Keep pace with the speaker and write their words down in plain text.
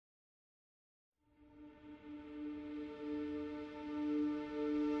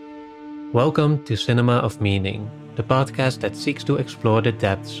Welcome to Cinema of Meaning, the podcast that seeks to explore the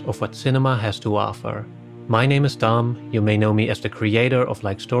depths of what cinema has to offer. My name is Tom, you may know me as the creator of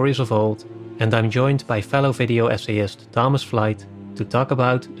Like Stories of Old, and I'm joined by fellow video essayist Thomas Flight to talk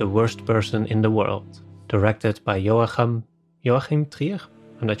about The Worst Person in the World, directed by Joachim Trier?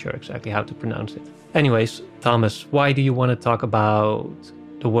 I'm not sure exactly how to pronounce it. Anyways, Thomas, why do you want to talk about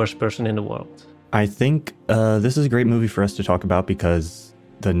The Worst Person in the World? I think this is a great movie for us to talk about because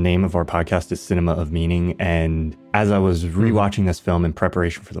the name of our podcast is Cinema of Meaning. And as I was rewatching this film in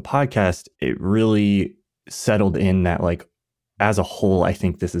preparation for the podcast, it really settled in that, like, as a whole, I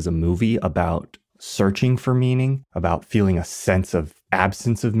think this is a movie about searching for meaning, about feeling a sense of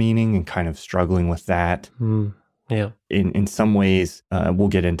absence of meaning and kind of struggling with that. Yeah. In some ways, we'll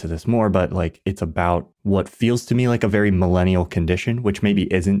get into this more, but like it's about what feels to me like a very millennial condition, which maybe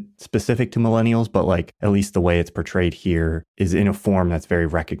isn't specific to millennials, but like at least the way it's portrayed here is in a form that's very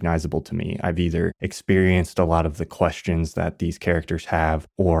recognizable to me. I've either experienced a lot of the questions that these characters have,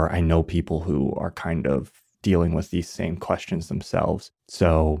 or I know people who are kind of dealing with these same questions themselves.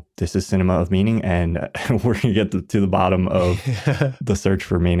 So this is Cinema of Meaning, and we're going to get to the bottom of the search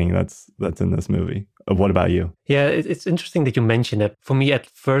for meaning that's in this movie. What about you? Yeah, it's interesting that you mentioned it. For me, at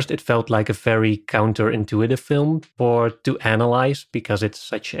first, it felt like a very counterintuitive film to analyze because it's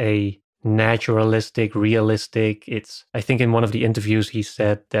such a naturalistic, realistic. I think in one of the interviews he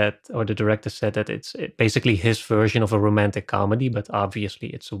said that, or the director said that it's basically his version of a romantic comedy, but obviously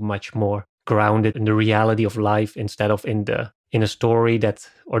it's much more grounded in the reality of life instead of in a story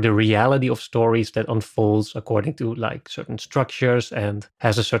or the reality of stories that unfolds according to like certain structures and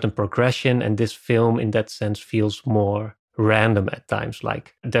has a certain progression. And this film in that sense feels more random at times.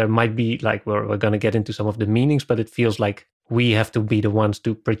 Like there might be like, we're going to get into some of the meanings, but it feels like we have to be the ones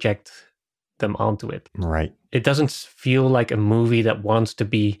to project them onto it. Right. It doesn't feel like a movie that wants to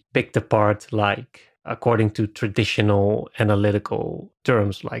be picked apart like according to traditional analytical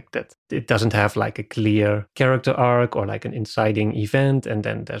terms like that. It doesn't have like a clear character arc or like an inciting event and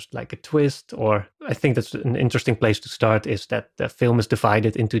then there's like a twist. Or I think that's an interesting place to start, is that the film is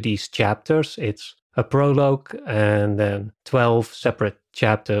divided into these chapters. It's a prologue and then 12 separate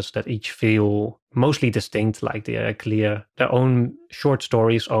chapters that each feel mostly distinct, like they are clear, their own short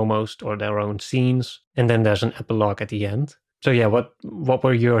stories almost, or their own scenes. And then there's an epilogue at the end. So yeah, what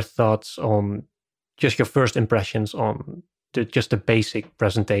were your thoughts on just your first impressions on just the basic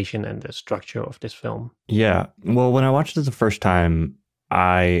presentation and the structure of this film? Yeah. Well, when I watched it the first time,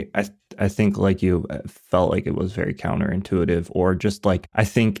 I think like you felt like it was very counterintuitive, or just like, I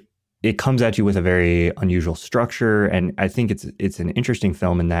think it comes at you with a very unusual structure. And I think it's an interesting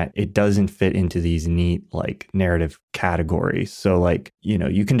film in that it doesn't fit into these neat like narrative categories. So like,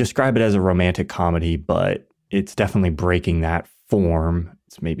 you can describe it as a romantic comedy, but it's definitely breaking that form.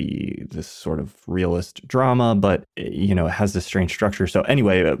 It's maybe this sort of realist drama, but it has this strange structure. So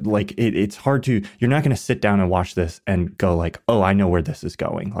anyway, like it's hard you're not going to sit down and watch this and go like, oh, I know where this is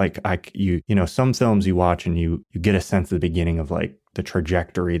going. Like some films you watch and you get a sense at the beginning of like the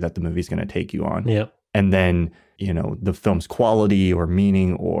trajectory that the movie's going to take you on. Yeah. And then, the film's quality or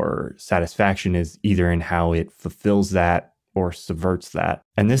meaning or satisfaction is either in how it fulfills that or subverts that.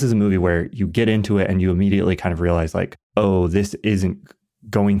 And this is a movie where you get into it and you immediately kind of realize like, oh, this isn't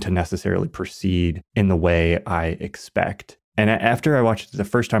going to necessarily proceed in the way I expect. And after I watched it the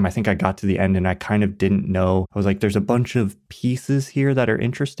first time, I think I got to the end and I kind of didn't know. I was like, there's a bunch of pieces here that are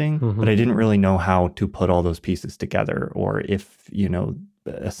interesting, but I didn't really know how to put all those pieces together, or if,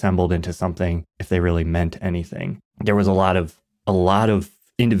 assembled into something, if they really meant anything. There was a lot of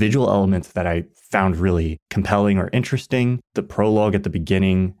individual elements that I found really compelling or interesting. The prologue at the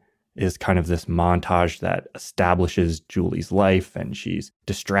beginning is kind of this montage that establishes Julie's life, and she's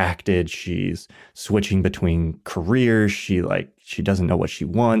distracted. She's switching between careers. She doesn't know what she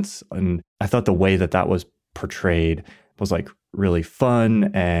wants. And I thought the way that was portrayed was like really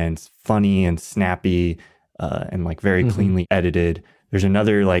fun and funny and snappy, and like very cleanly edited. There's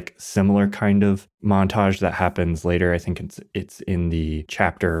another like similar kind of montage that happens later. I think it's in the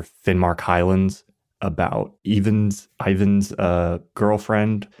chapter Finnmark Highlands about Ivan's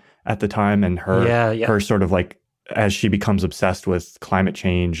girlfriend at the time, and her sort of like as she becomes obsessed with climate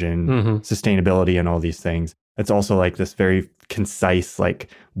change and sustainability and all these things. It's also like this very concise, like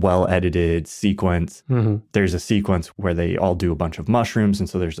well-edited sequence. There's a sequence where they all do a bunch of mushrooms, and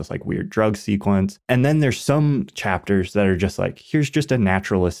so there's this like weird drug sequence. And then there's some chapters that are just like, here's just a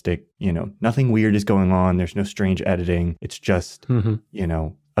naturalistic, nothing weird is going on. There's no strange editing. It's just,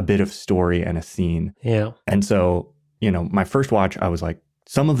 a bit of story and a scene. Yeah. And so, my first watch, I was like,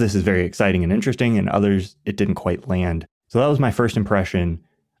 some of this is very exciting and interesting, and others, it didn't quite land. So that was my first impression.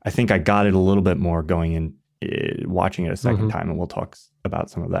 I think I got it a little bit more going in watching it a second Mm-hmm. time, and we'll talk about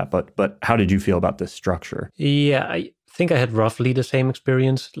some of that. But how did you feel about this structure? Yeah, I think I had roughly the same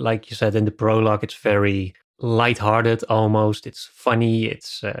experience. Like you said in the prologue, it's very lighthearted almost. It's funny.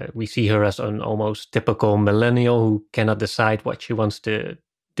 It's we see her as an almost typical millennial who cannot decide what she wants to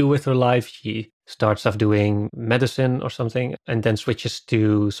do with her life. She starts off doing medicine or something and then switches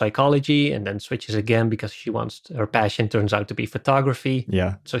to psychology and then switches again because her passion turns out to be photography.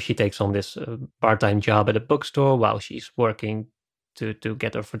 Yeah. So she takes on this part-time job at a bookstore while she's working to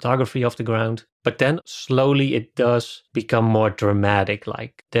get her photography off the ground. But then slowly it does become more dramatic.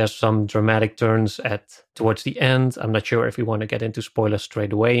 Like there's some dramatic turns towards the end. I'm not sure if we want to get into spoilers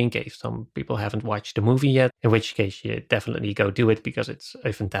straight away in case some people haven't watched the movie yet, in which case you definitely go do it because it's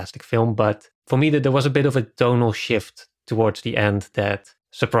a fantastic film. But for me, there was a bit of a tonal shift towards the end that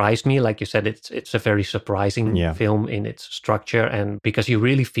surprised me. Like you said, it's a very surprising film in its structure, and because you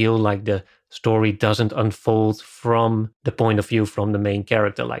really feel like the story doesn't unfold from the point of view from the main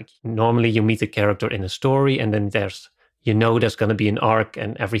character. Like normally you meet a character in a story and then there's going to be an arc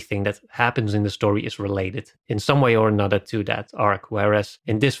and everything that happens in the story is related in some way or another to that arc. Whereas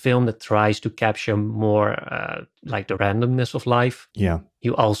in this film that tries to capture more like the randomness of life,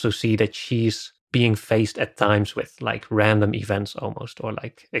 you also see that she's being faced at times with like random events almost, or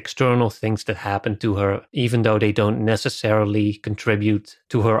like external things that happen to her, even though they don't necessarily contribute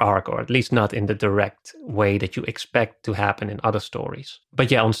to her arc, or at least not in the direct way that you expect to happen in other stories.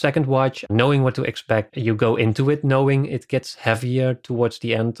 But yeah, on second watch, knowing what to expect, you go into it knowing it gets heavier towards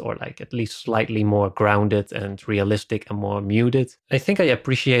the end, or like at least slightly more grounded and realistic and more muted. I think I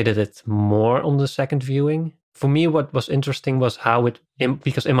appreciated it more on the second viewing. For me, what was interesting was how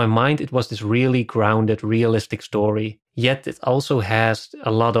because in my mind, it was this really grounded, realistic story. Yet it also has a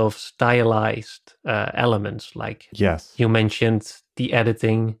lot of stylized elements. Like you mentioned the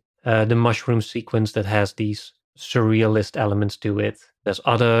editing, the mushroom sequence that has these surrealist elements to it. There's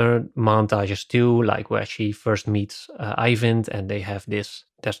other montages too, like where she first meets Ivan and they have there's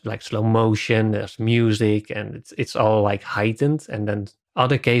like slow motion, there's music, and it's all like heightened. And then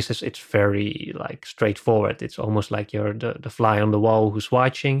other cases, it's very like straightforward. It's almost like you're the fly on the wall who's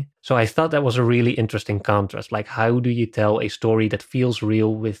watching. So I thought that was a really interesting contrast. Like, how do you tell a story that feels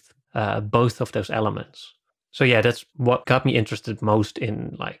real with both of those elements? So yeah, that's what got me interested most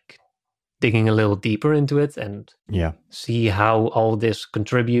in like digging a little deeper into it and see how all this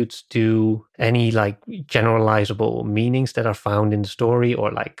contributes to any like generalizable meanings that are found in the story,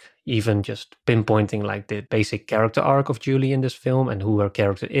 or like even just pinpointing like the basic character arc of Julie in this film and who her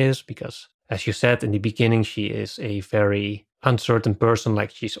character is. Because as you said in the beginning, she is a very uncertain person, like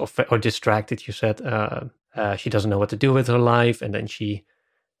she's or distracted, you said. She doesn't know what to do with her life, and then she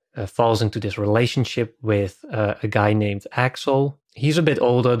falls into this relationship with a guy named Axel. He's a bit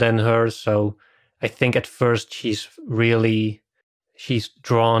older than her, so I think at first she's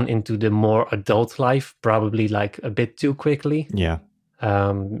drawn into the more adult life, probably like a bit too quickly. Yeah.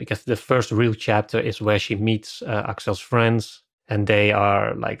 Because the first real chapter is where she meets Axel's friends, and they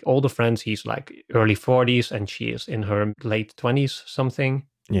are like older friends. He's like early 40s and she is in her late 20s something.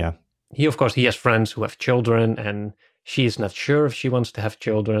 Yeah. He has friends who have children, and she is not sure if she wants to have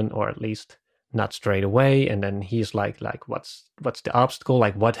children, or at least not straight away. And then he's like what's the obstacle?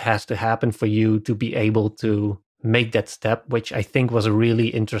 Like, what has to happen for you to be able to make that step? Which I think was a really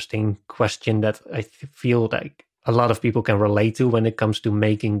interesting question that I feel like a lot of people can relate to when it comes to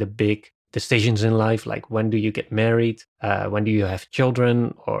making the big decisions in life. Like, when do you get married? When do you have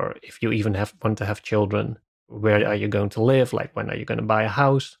children? Or if you even want to have children, where are you going to live? Like, when are you going to buy a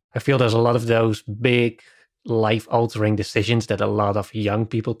house? I feel there's a lot of those big life-altering decisions that a lot of young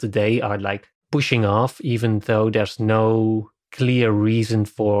people today are like pushing off, even though there's no clear reason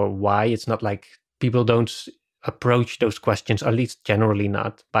for why. It's not like people don't approach those questions, at least generally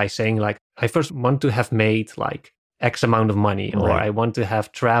not, by saying like, I first want to have made like X amount of money, or I want to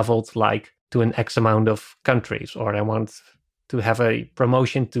have traveled like to an X amount of countries, or I want to have a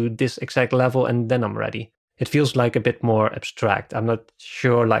promotion to this exact level and then I'm ready. It feels like a bit more abstract. I'm not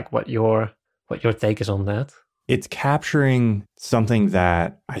sure like what your take is on that. It's capturing something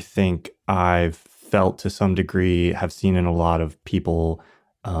that I think I've felt to some degree, have seen in a lot of people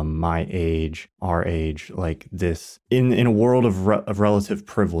my age, our age, like this, in a world of relative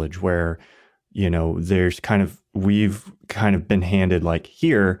privilege where, you know, we've kind of been handed like,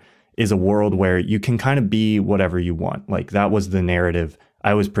 here is a world where you can kind of be whatever you want. Like, that was the narrative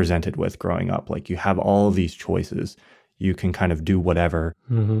I was presented with growing up. Like, you have all of these choices. You can kind of do whatever.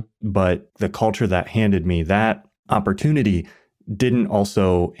 Mm-hmm. But the culture that handed me that opportunity didn't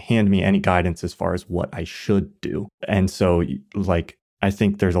also hand me any guidance as far as what I should do. And so, like, I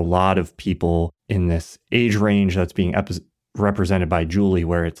think there's a lot of people in this age range that's being represented by Julie,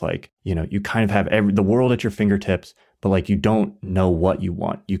 where it's like, you know, you kind of have the world at your fingertips, but like you don't know what you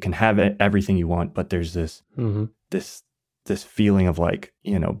want. You can have everything you want, but there's this this feeling of like,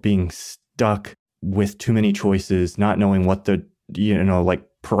 you know, being stuck with too many choices, not knowing what the, you know, like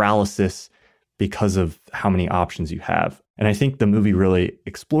paralysis because of how many options you have. And I think the movie really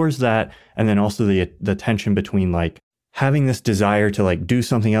explores that. And then also the tension between like having this desire to like do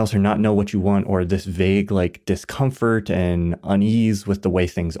something else or not know what you want, or this vague like discomfort and unease with the way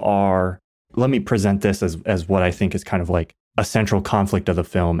things are. Let me present this as what I think is kind of like a central conflict of the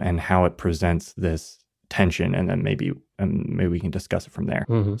film and how it presents this tension, and then maybe we can discuss it from there.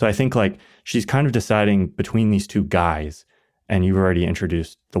 So I think like she's kind of deciding between these two guys, and you've already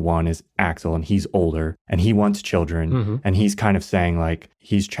introduced the one is Axel, and he's older and he wants children, and he's kind of saying like,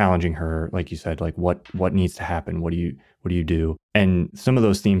 he's challenging her, like you said, like what needs to happen, what do you do? And some of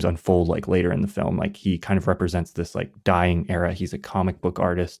those themes unfold like later in the film. Like he kind of represents this like dying era. He's a comic book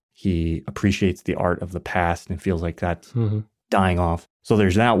artist. He appreciates the art of the past and feels like that's dying off. So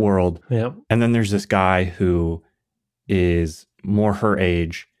there's that world. Yeah. And then there's this guy who is more her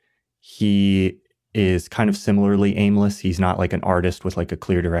age. He is kind of similarly aimless. He's not like an artist with like a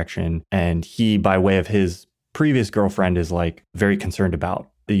clear direction. And he, by way of his previous girlfriend, is like very concerned about,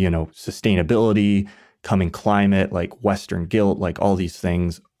 you know, sustainability, coming climate, like Western guilt, like all these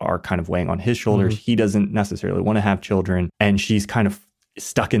things are kind of weighing on his shoulders. He doesn't necessarily want to have children. And she's kind of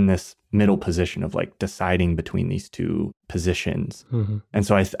stuck in this middle position of like deciding between these two positions. And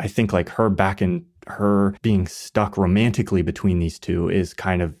so I think like her being stuck romantically between these two is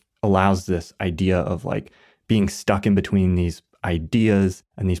kind of allows this idea of like being stuck in between these ideas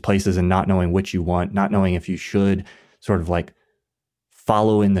and these places and not knowing which you want, not knowing if you should sort of like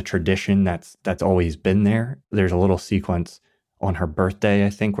follow in the tradition that's always been there. There's a little sequence on her birthday, I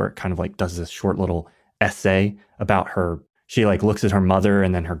think, where it kind of like does this short little essay about her. She like looks at her mother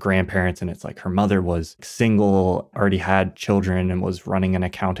and then her grandparents, and it's like her mother was single, already had children, and was running an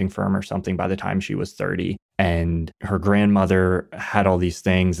accounting firm or something by the time she was 30. And her grandmother had all these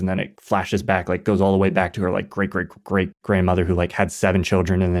things, and then it flashes back, like goes all the way back to her like great grandmother who like had 7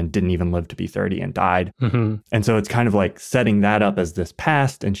 children and then didn't even live to be 30 and died. And so it's kind of like setting that up as this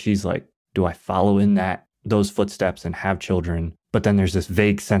past, and she's like, do I follow in those footsteps and have children? But then there's this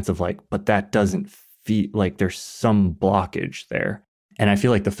vague sense of like, but that doesn't feel like there's some blockage there. And I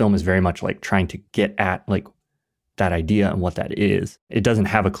feel like the film is very much like trying to get at like that idea and what that is. It doesn't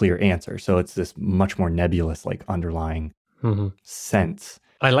have a clear answer. So it's this much more nebulous, like underlying sense.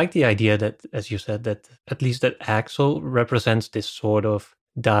 I like the idea that, as you said, that at least that Axel represents this sort of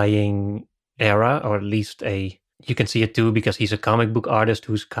dying era, or at least you can see it too, because he's a comic book artist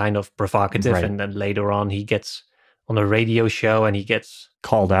who's kind of provocative. Right. And then later on he gets on a radio show and he gets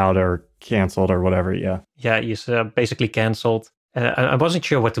called out or canceled or whatever. Yeah, he's basically canceled. I wasn't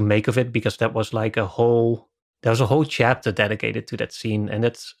sure what to make of it, because that was like there was a whole chapter dedicated to that scene. And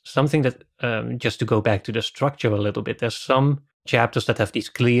it's something that, just to go back to the structure a little bit, there's some chapters that have these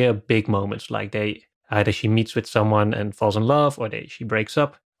clear big moments, like either she meets with someone and falls in love, or she breaks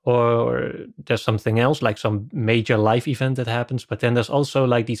up, or there's something else, like some major life event that happens. But then there's also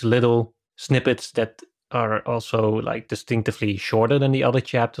like these little snippets that are also like distinctively shorter than the other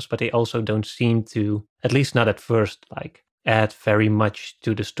chapters, but they also don't seem to, at least not at first, like add very much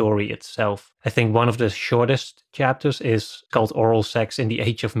to the story itself. I think one of the shortest chapters is called Oral Sex in the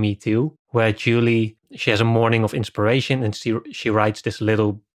Age of Me Too, where Julie, she has a morning of inspiration and she writes this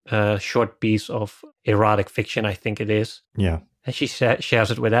little short piece of erotic fiction, I think it is. Yeah. And she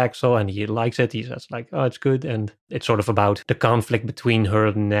shares it with Axel, and he likes it. He says like, oh, it's good. And it's sort of about the conflict between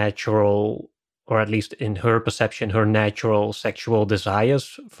her natural, or at least in her perception, her natural sexual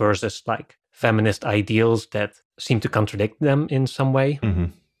desires versus like feminist ideals that seem to contradict them in some way.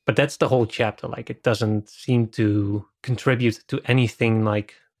 But that's the whole chapter. Like, it doesn't seem to contribute to anything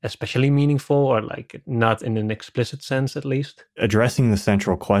like especially meaningful, or like not in an explicit sense, at least. Addressing the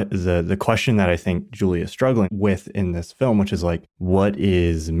central the question that I think Julie is struggling with in this film, which is like, what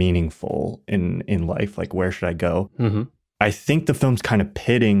is meaningful in life? Like, where should I go? I think the film's kind of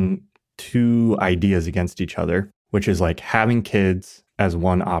pitting two ideas against each other, which is like having kids as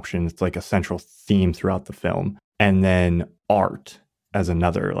one option. It's like a central theme throughout the film. And then art as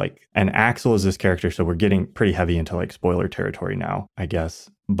another, like, and Axel is this character. So we're getting pretty heavy into like spoiler territory now, I guess.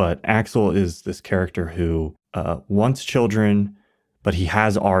 But Axel is this character who wants children, but he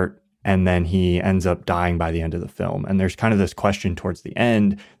has art and then he ends up dying by the end of the film. And there's kind of this question towards the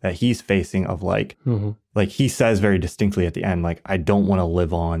end that he's facing of like he says very distinctly at the end, like, I don't want to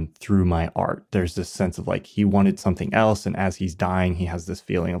live on through my art. There's this sense of like he wanted something else, and as he's dying, he has this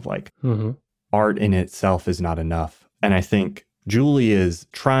feeling of like art in itself is not enough. And I think Julie is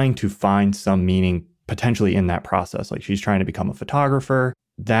trying to find some meaning potentially in that process. Like, she's trying to become a photographer.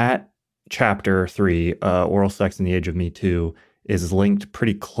 That chapter 3, Oral Sex in the Age of Me Too, is linked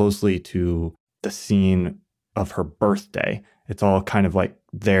pretty closely to the scene of her birthday. It's all kind of like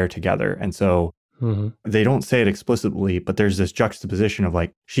there together. And so they don't say it explicitly, but there's this juxtaposition of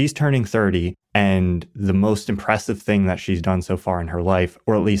like, she's turning 30, and the most impressive thing that she's done so far in her life,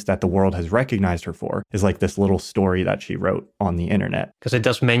 or at least that the world has recognized her for, is like this little story that she wrote on the internet. Because it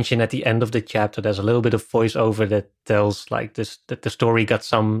does mention at the end of the chapter, there's a little bit of voiceover that tells like this, that the story got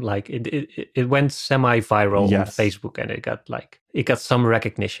some, like it went semi-viral on Facebook, and it got some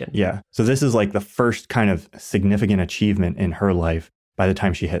recognition. Yeah. So this is like the first kind of significant achievement in her life by the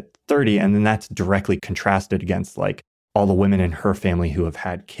time she hit 30. And then that's directly contrasted against like all the women in her family who have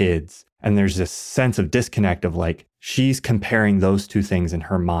had kids. And there's this sense of disconnect of like, she's comparing those two things in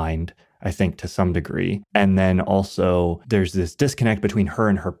her mind, I think, to some degree. And then also there's this disconnect between her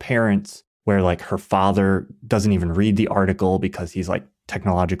and her parents, where like her father doesn't even read the article because he's like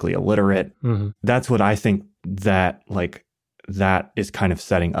technologically illiterate. That's what I think that is kind of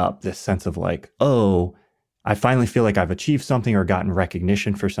setting up this sense of like, oh, I finally feel like I've achieved something or gotten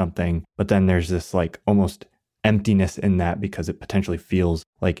recognition for something. But then there's this like almost emptiness in that, because it potentially feels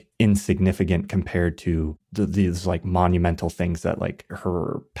like insignificant compared to these like monumental things that like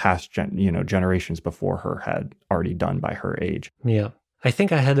her past generations before her had already done by her age. Yeah. I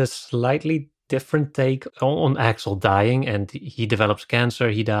think I had a slightly different take on Axel dying, and he develops cancer,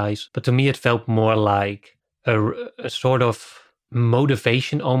 he dies. But to me, it felt more like a sort of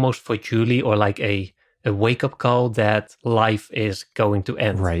motivation almost for Julie, or like a wake-up call that life is going to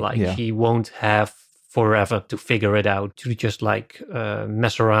end. Right, she won't have forever to figure it out, to just like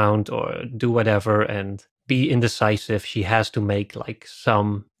mess around or do whatever and be indecisive. She has to make like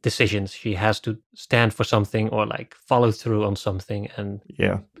some decisions. She has to stand for something or like follow through on something. And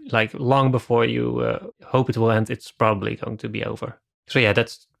like long before you hope it will end, it's probably going to be over. So yeah,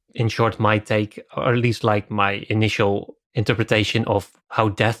 that's in short my take, or at least like my initial interpretation of how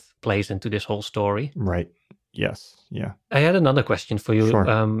death plays into this whole story. Right. Yes. Yeah. I had another question for you.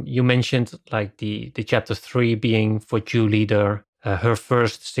 Sure. You mentioned like the chapter 3 being for Julie her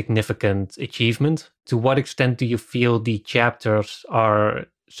first significant achievement. To what extent do you feel the chapters are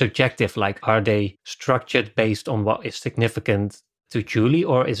subjective? Like, are they structured based on what is significant to Julie,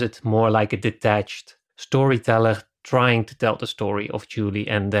 or is it more like a detached storyteller trying to tell the story of Julie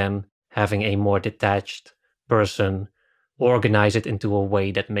and then having a more detached person organize it into a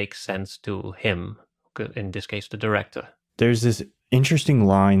way that makes sense to him, in this case, the director? There's this interesting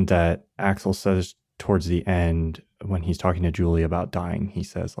line that Axel says towards the end when he's talking to Julie about dying. He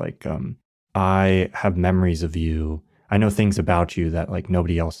says like, I have memories of you. I know things about you that like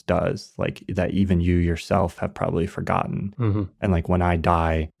nobody else does, like that even you yourself have probably forgotten. And like when I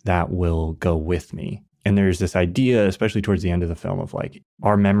die, that will go with me. And there's this idea, especially towards the end of the film, of like,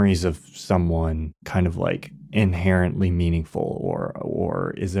 are memories of someone kind of like inherently meaningful,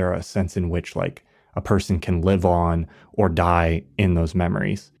 or is there a sense in which like a person can live on or die in those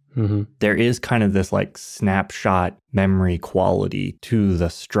memories? There is kind of this like snapshot memory quality to the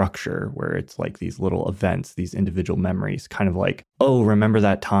structure, where it's like these little events, these individual memories, kind of like, oh, remember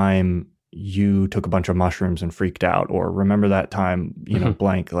that time you took a bunch of mushrooms and freaked out, or remember that time,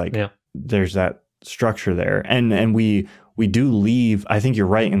 blank, like there's that structure there. And we do leave, I think you're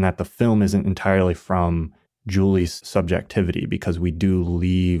right in that the film isn't entirely from Julie's subjectivity, because we do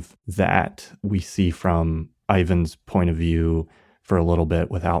leave that we see from Ivan's point of view for a little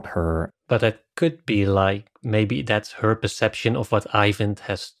bit without her. But it could be like, maybe that's her perception of what Ivan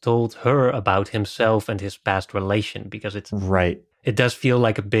has told her about himself and his past relation, because it's right. It does feel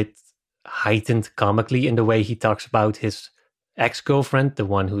like a bit heightened comically in the way he talks about his ex-girlfriend, the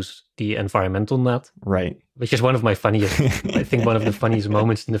one who's the environmental nut. Right. Which is one of my funniest, I think one of the funniest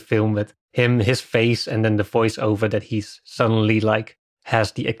moments in the film, with his face and then the voiceover that he's suddenly like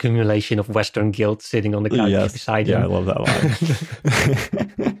has the accumulation of Western guilt sitting on the couch beside him. Yeah, I love that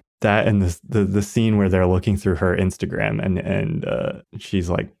line. That and the scene where they're looking through her Instagram and she's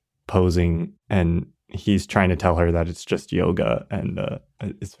like posing and he's trying to tell her that it's just yoga, and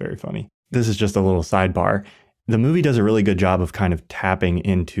it's very funny. This is just a little sidebar. The movie does a really good job of kind of tapping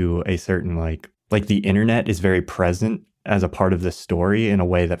into a certain like the internet is very present as a part of this story in a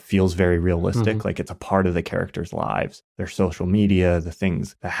way that feels very realistic. Like it's a part of the characters' lives, their social media, the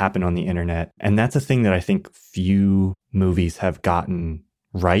things that happen on the internet. And that's a thing that I think few movies have gotten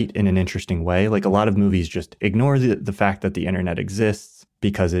right in an interesting way. Like a lot of movies just ignore the fact that the internet exists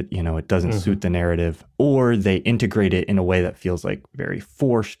because it, you know, it doesn't suit the narrative, or they integrate it in a way that feels like very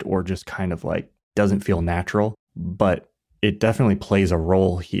forced or just kind of like doesn't feel natural. But it definitely plays a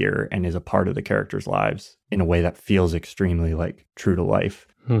role here and is a part of the characters' lives in a way that feels extremely like true to life.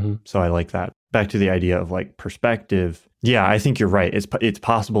 So I like that. Back to the idea of like perspective. Yeah, I think you're right. It's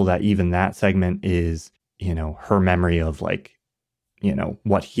possible that even that segment is, you know, her memory of like, you know,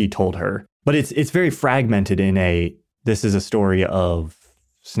 what he told her. But it's very fragmented this is a story of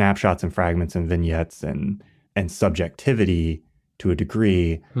snapshots and fragments and vignettes and subjectivity to a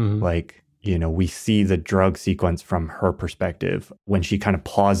degree. Like, you know, we see the drug sequence from her perspective. When she kind of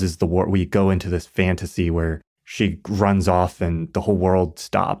pauses the war, we go into this fantasy where she runs off and the whole world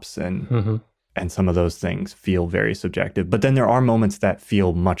stops, and some of those things feel very subjective. But then there are moments that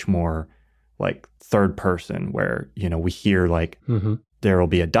feel much more like third person, where, you know, we hear like there will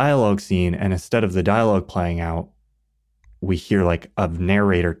be a dialogue scene, and instead of the dialogue playing out, we hear like a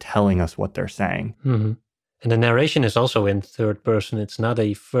narrator telling us what they're saying. And the narration is also in third person. It's not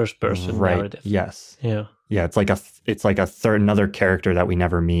a first person narrative. Yes. Yeah. Yeah. It's like another character that we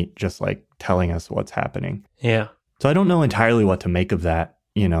never meet, just like telling us what's happening. Yeah. So I don't know entirely what to make of that,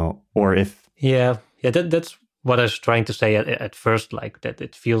 you know, or if. Yeah. That's what I was trying to say at first, like that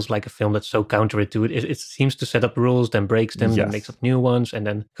it feels like a film that's so counterintuitive. It seems to set up rules, then breaks them, then makes up new ones, and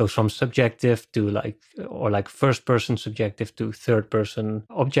then goes from subjective to like first person subjective to third person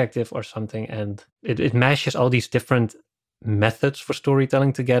objective or something. And it mashes all these different methods for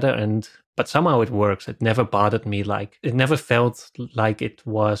storytelling together, but somehow it works. It never bothered me. Like it never felt like it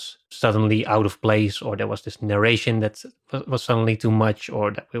was suddenly out of place, or there was this narration that was suddenly too much, or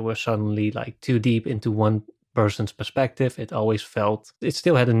that we were suddenly like too deep into one person's perspective. It always felt it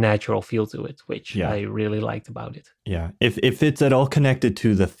still had a natural feel to it, which I really liked about it. Yeah. If it's at all connected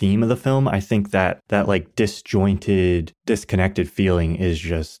to the theme of the film, I think that like disjointed, disconnected feeling is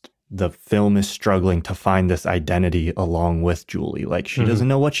just the film is struggling to find this identity along with Julie. Like she doesn't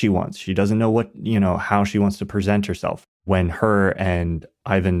know what she wants. She doesn't know what, you know, how she wants to present herself. When her and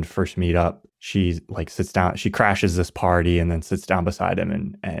Ivan first meet up, she like sits down, she crashes this party and then sits down beside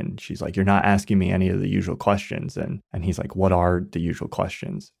him, and she's like, "You're not asking me any of the usual questions." And he's like, "What are the usual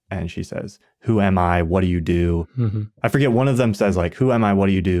questions?" And she says, "Who am I? What do you do?" I forget, one of them says like, "Who am I? What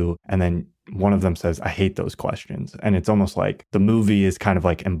do you do?" And then one of them says, "I hate those questions." And it's almost like the movie is kind of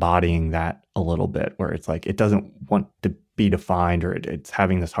like embodying that a little bit, where it's like it doesn't want to be defined, or it's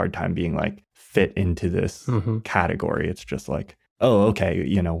having this hard time being like fit into this category. It's just like, oh, okay,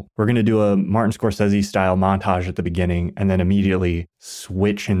 you know, we're going to do a Martin Scorsese style montage at the beginning and then immediately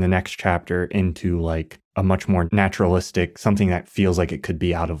switch in the next chapter into like a much more naturalistic, something that feels like it could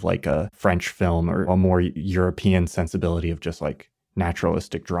be out of like a French film, or a more European sensibility of just like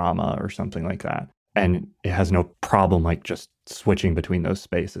naturalistic drama or something like that. And it has no problem like just switching between those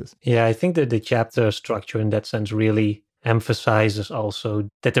spaces. Yeah, I think that the chapter structure in that sense really emphasizes also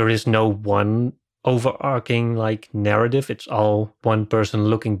that there is no one overarching like narrative. It's all one person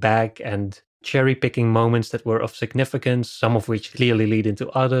looking back and cherry picking moments that were of significance, some of which clearly lead into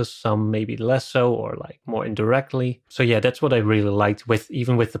others, some maybe less so, or like more indirectly. So yeah, that's what I really liked,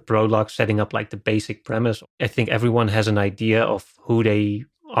 even with the prologue setting up like the basic premise. I think everyone has an idea of who they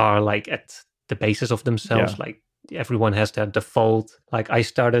are like at the basis of themselves. Like everyone has their default, like I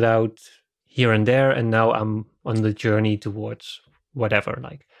started out here and there, and now I'm on the journey towards whatever.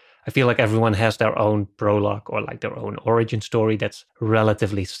 Like I feel like everyone has their own prologue or like their own origin story that's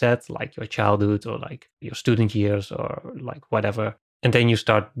relatively set, like your childhood or like your student years or like whatever. And then you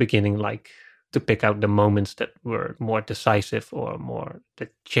start beginning like to pick out the moments that were more decisive or more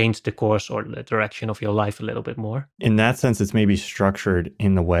that changed the course or the direction of your life a little bit more. In that sense, it's maybe structured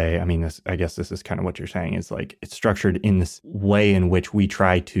in the way, I mean, I guess this is kind of what you're saying, is like it's structured in this way in which we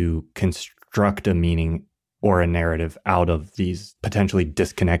try to construct a meaning or a narrative out of these potentially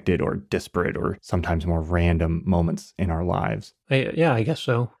disconnected or disparate or sometimes more random moments in our lives. Yeah, I guess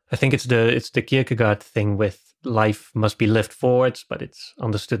so. I think it's the Kierkegaard thing with life must be lived forwards, but it's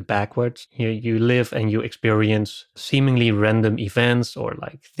understood backwards. You live and you experience seemingly random events, or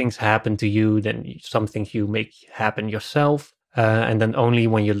like things happen to you, then some things you make happen yourself. And then only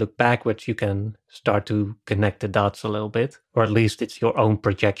when you look backwards, you can start to connect the dots a little bit, or at least it's your own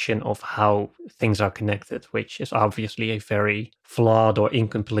projection of how things are connected, which is obviously a very flawed or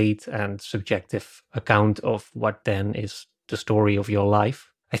incomplete and subjective account of what then is the story of your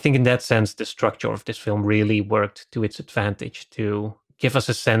life. I think in that sense, the structure of this film really worked to its advantage to give us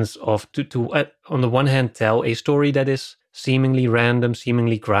a sense of, on the one hand, tell a story that is seemingly random,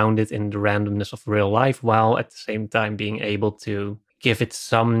 seemingly grounded in the randomness of real life, while at the same time being able to give it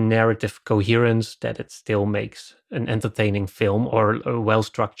some narrative coherence that it still makes an entertaining film or a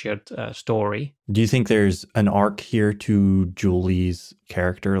well-structured story. Do you think there's an arc here to Julie's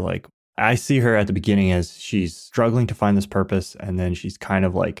character? Like, I see her at the beginning as she's struggling to find this purpose, and then she's kind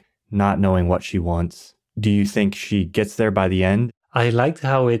of like not knowing what she wants. Do you think she gets there by the end? I liked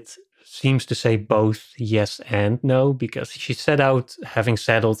how it seems to say both yes and no, because she set out having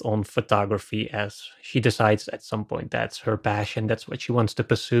settled on photography as she decides at some point that's her passion, that's what she wants to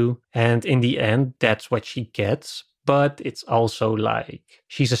pursue. And in the end, that's what she gets. But it's also like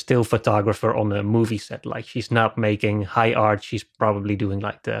she's a still photographer on a movie set. Like she's not making high art. She's probably doing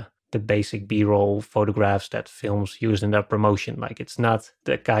like the basic B-roll photographs that films use in their promotion. Like it's not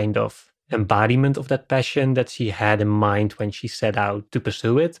the kind of embodiment of that passion that she had in mind when she set out to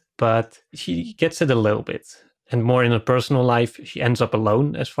pursue it, but she gets it a little bit. And more in her personal life, she ends up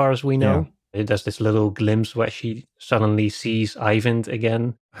alone as far as we know. Yeah. There's this little glimpse where she suddenly sees Ivan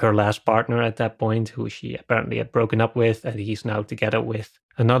again, her last partner at that point, who she apparently had broken up with, and he's now together with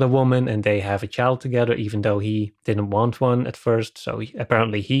another woman, and they have a child together, even though he didn't want one at first. So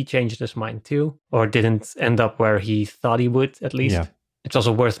apparently he changed his mind too, or didn't end up where he thought he would, at least. Yeah. It's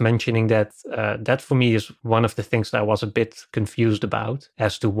also worth mentioning that that for me is one of the things that I was a bit confused about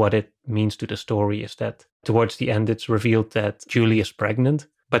as to what it means to the story, is that towards the end it's revealed that Julie is pregnant,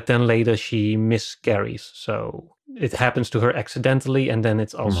 but then later she miscarries. So it happens to her accidentally, and then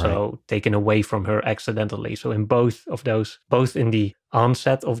it's also taken away from her accidentally. So in both of those, both in the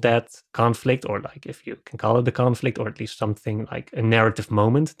onset of that conflict, or like if you can call it a conflict, or at least something like a narrative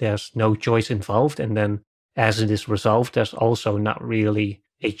moment, there's no choice involved. And then as it is resolved, there's also not really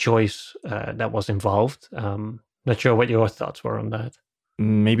a choice that was involved. Not sure what your thoughts were on that.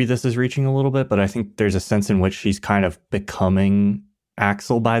 Maybe this is reaching a little bit, but I think there's a sense in which she's kind of becoming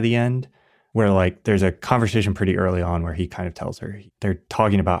Axel by the end, where like there's a conversation pretty early on where he kind of tells her, they're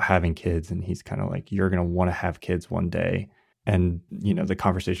talking about having kids, and he's kind of like, you're going to want to have kids one day. And, you know, the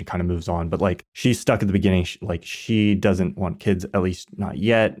conversation kind of moves on. But like she's stuck at the beginning. She doesn't want kids, at least not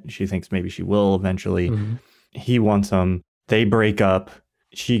yet. She thinks maybe she will eventually. Mm-hmm. He wants them. They break up.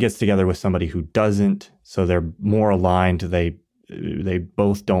 She gets together with somebody who doesn't. So they're more aligned. They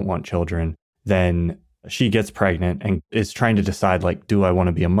both don't want children. Then she gets pregnant and is trying to decide, like, do I want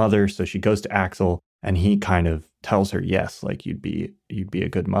to be a mother? So she goes to Axel, and he kind of tells her, yes, like you'd be a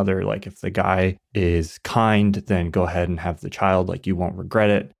good mother. Like if the guy is kind, then go ahead and have the child. Like you won't regret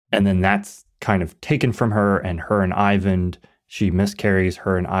it. And then that's kind of taken from her and Ivan, she miscarries.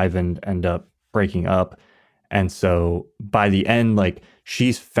 Her and Ivan end up breaking up. And so by the end, like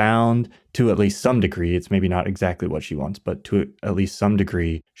she's found, to at least some degree, it's maybe not exactly what she wants, but to at least some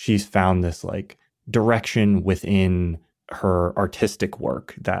degree, she's found this like direction within her artistic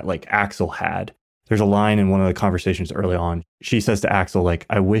work that like Axel had. There's a line in one of the conversations early on. She says to Axel, like,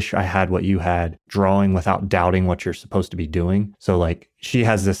 I wish I had what you had, drawing without doubting what you're supposed to be doing. So like she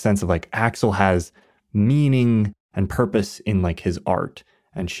has this sense of like Axel has meaning and purpose in like his art,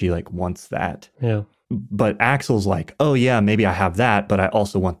 and she like wants that. Yeah. But Axel's like, oh yeah, maybe I have that, but I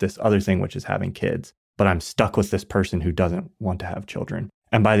also want this other thing, which is having kids. But I'm stuck with this person who doesn't want to have children.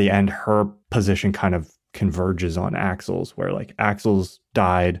 And by the end, her position kind of converges on Axel's, where like Axel's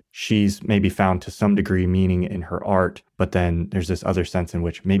died. She's maybe found to some degree meaning in her art, but then there's this other sense in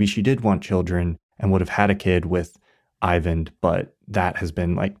which maybe she did want children and would have had a kid with Ivan, but that has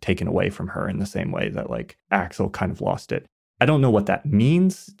been like taken away from her in the same way that like Axel kind of lost it. I don't know what that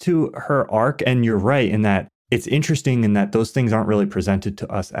means to her arc. And you're right in that it's interesting in that those things aren't really presented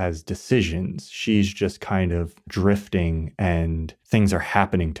to us as decisions. She's just kind of drifting and things are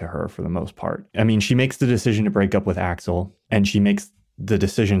happening to her for the most part. I mean, she makes the decision to break up with Axel, and she makes the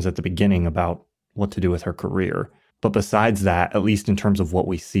decisions at the beginning about what to do with her career. But besides that, at least in terms of what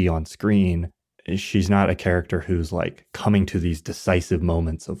we see on screen, she's not a character who's like coming to these decisive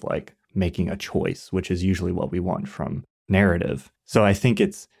moments of like making a choice, which is usually what we want from narrative. So I think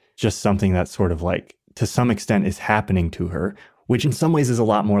it's just something that's sort of like, to some extent, is happening to her, which in some ways is a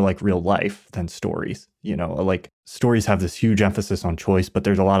lot more like real life than stories. You know, like stories have this huge emphasis on choice, but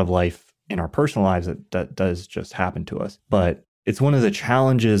there's a lot of life in our personal lives that does just happen to us. But it's one of the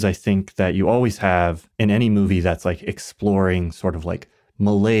challenges, I think, that you always have in any movie that's like exploring sort of like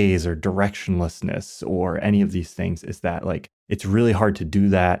malaise or directionlessness or any of these things, is that like it's really hard to do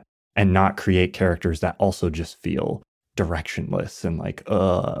that and not create characters that also just feel directionless and like,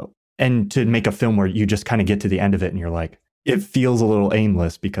 and to make a film where you just kind of get to the end of it and you're like, it feels a little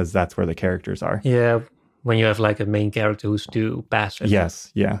aimless because that's where the characters are. Yeah, when you have like a main character who's too passive.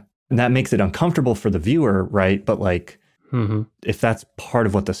 Yes, yeah. And that makes it uncomfortable for the viewer, right? But like, if that's part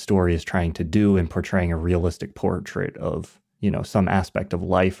of what the story is trying to do in portraying a realistic portrait of, some aspect of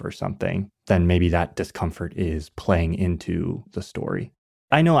life or something, then maybe that discomfort is playing into the story.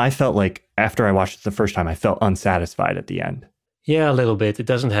 I know I felt like after I watched it the first time, I felt unsatisfied at the end. Yeah, a little bit. It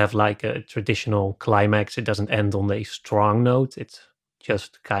doesn't have like a traditional climax. It doesn't end on a strong note. It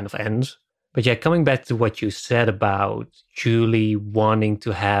just kind of ends. But yeah, coming back to what you said about Julie wanting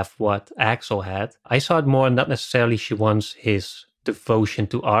to have what Axel had, I saw it more not necessarily she wants his devotion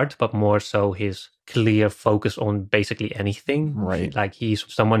to art, but more so his clear focus on basically anything. Right. Like he's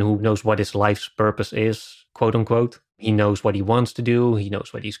someone who knows what his life's purpose is, quote unquote. He knows what he wants to do, he knows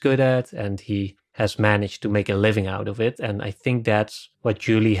what he's good at, and he has managed to make a living out of it. And I think that's what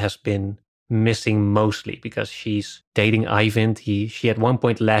Julie has been missing mostly, because she's dating Eyvind. She at one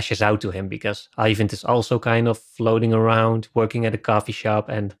point lashes out to him because Eyvind is also kind of floating around, working at a coffee shop,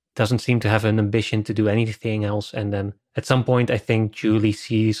 and doesn't seem to have an ambition to do anything else. And then at some point, I think Julie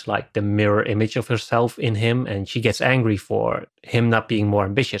sees like the mirror image of herself in him, and she gets angry for him not being more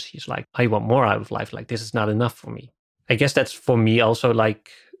ambitious. She's like, I want more out of life. Like, this is not enough for me. I guess that's for me also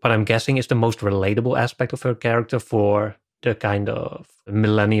like what I'm guessing is the most relatable aspect of her character for the kind of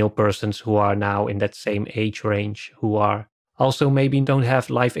millennial persons who are now in that same age range, who are also maybe don't have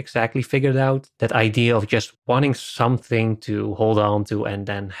life exactly figured out. That idea of just wanting something to hold on to and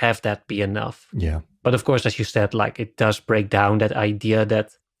then have that be enough. Yeah. But of course, as you said, like it does break down that idea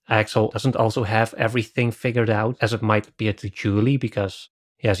that Axel doesn't also have everything figured out as it might appear to Julie, because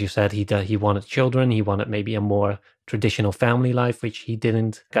as you said, he wanted children, he wanted maybe a more traditional family life, which he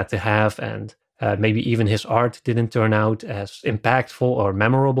didn't get to have, and maybe even his art didn't turn out as impactful or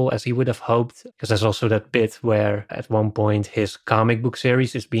memorable as he would have hoped. Because there's also that bit where at one point his comic book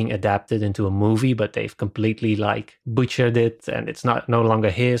series is being adapted into a movie, but they've completely like butchered it and it's no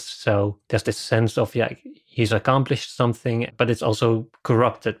longer his. So there's this sense of, yeah, he's accomplished something, but it's also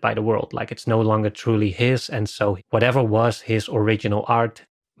corrupted by the world. Like it's no longer truly his. And so whatever was his original art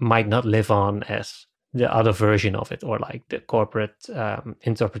might not live on as the other version of it or like the corporate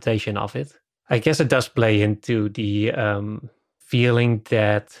interpretation of it. I guess it does play into the feeling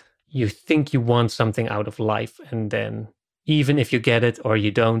that you think you want something out of life, and then even if you get it or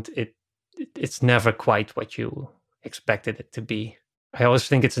you don't, it's never quite what you expected it to be. I always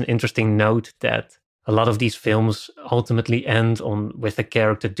think it's an interesting note that a lot of these films ultimately end with a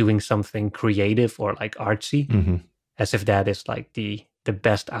character doing something creative or like artsy, as if that is like the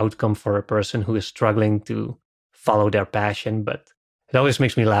best outcome for a person who is struggling to follow their passion. But it always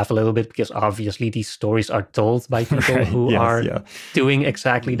makes me laugh a little bit because obviously these stories are told by people who are doing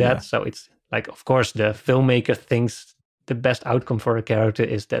exactly that. Yeah. So it's like, of course, the filmmaker thinks the best outcome for a character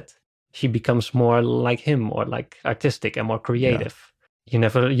is that she becomes more like him or like artistic and more creative.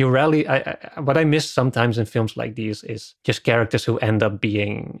 You rarely, what I miss sometimes in films like these is just characters who end up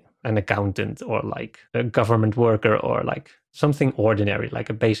being an accountant or like a government worker or like something ordinary, like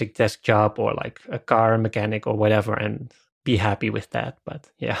a basic desk job or like a car mechanic or whatever, and be happy with that. But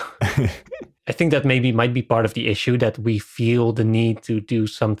yeah, I think that might be part of the issue, that we feel the need to do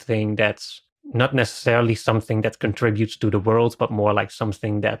something that's not necessarily something that contributes to the world, but more like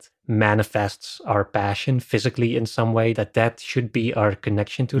something that manifests our passion physically in some way, that should be our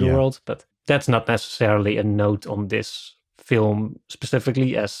connection to the world. But that's not necessarily a note on this film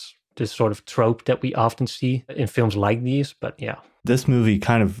specifically as this sort of trope that we often see in films like these. But yeah. This movie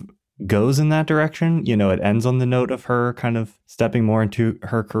kind of goes in that direction. It ends on the note of her kind of stepping more into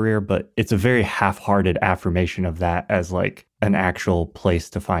her career, but it's a very half-hearted affirmation of that as like an actual place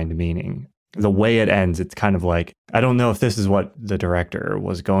to find meaning. The way it ends, it's kind of like, I don't know if this is what the director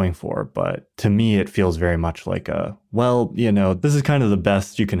was going for, but to me, it feels very much like this is kind of the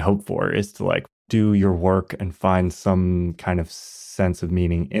best you can hope for, is to like do your work and find some kind of sense of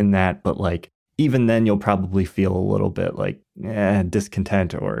meaning in that. But like, even then you'll probably feel a little bit like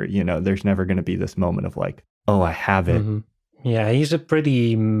discontent, or, there's never going to be this moment of like, oh, I have it. Mm-hmm. Yeah, he's a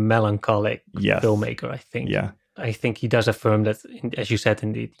pretty melancholic filmmaker, I think. Yeah. I think he does affirm that, as you said,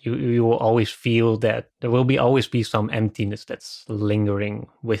 indeed, you will always feel that there will always be some emptiness that's lingering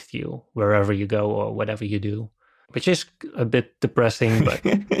with you wherever you go or whatever you do, which is a bit depressing. But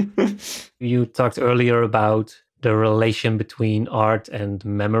you talked earlier about the relation between art and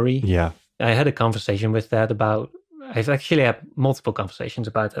memory. Yeah. I had a conversation with that I've actually had multiple conversations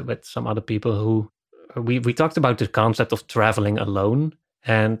about that with some other people who we talked about the concept of traveling alone.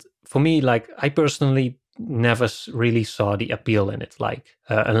 And for me, like, I personally never really saw the appeal in it. Like,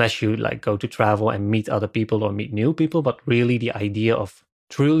 unless you like go to travel and meet other people or meet new people, but really the idea of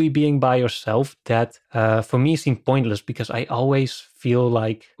truly being by yourself, that for me seemed pointless, because I always feel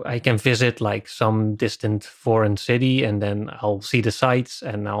like I can visit like some distant foreign city and then I'll see the sights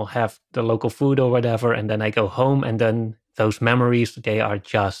and I'll have the local food or whatever. And then I go home and then those memories, they are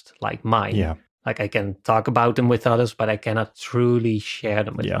just like mine. Yeah. Like I can talk about them with others, but I cannot truly share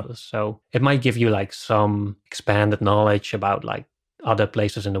them with others. So it might give you like some expanded knowledge about like other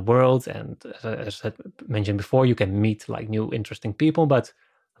places in the world. And as I mentioned before, you can meet like new interesting people. But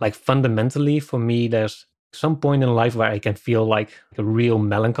like fundamentally for me, there's some point in life where I can feel like a real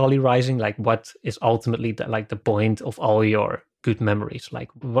melancholy rising. Like what is ultimately like the point of all your good memories?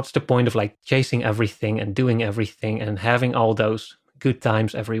 Like what's the point of like chasing everything and doing everything and having all those good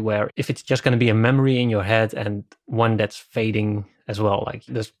times everywhere if it's just going to be a memory in your head and one that's fading as well? Like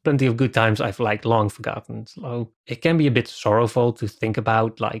there's plenty of good times I've like long forgotten. So it can be a bit sorrowful to think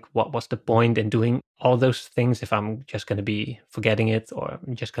about like what was the point in doing all those things if I'm just going to be forgetting it, or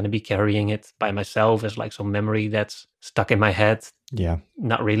I'm just going to be carrying it by myself as like some memory that's stuck in my head. Yeah.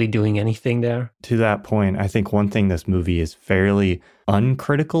 Not really doing anything there. To that point, I think one thing this movie is fairly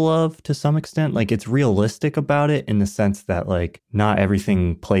uncritical of to some extent, like it's realistic about it in the sense that like not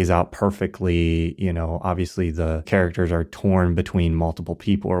everything plays out perfectly. You know, obviously the characters are torn between multiple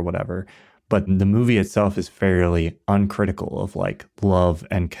people or whatever, but the movie itself is fairly uncritical of like love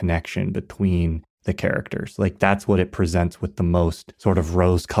and connection between the characters. Like that's what it presents with the most sort of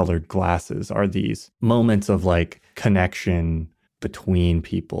rose-colored glasses, are these moments of like connection between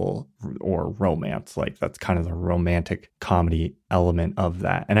people or romance. Like that's kind of the romantic comedy element of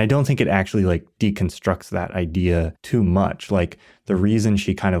that. And I don't think it actually like deconstructs that idea too much. Like the reason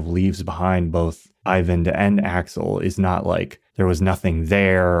she kind of leaves behind both Eyvind and Axel is not like there was nothing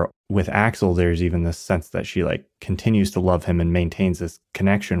there. With Axel, there's even this sense that she like continues to love him and maintains this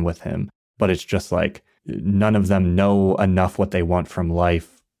connection with him. But it's just like none of them know enough what they want from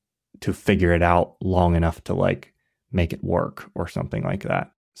life to figure it out long enough to like make it work or something like that.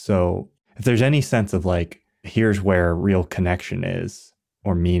 So if there's any sense of like, here's where real connection is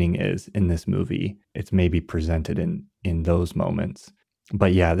or meaning is in this movie, it's maybe presented in those moments.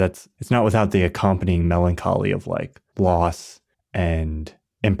 But yeah, it's not without the accompanying melancholy of like loss and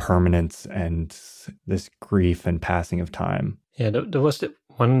impermanence and this grief and passing of time. Yeah, there was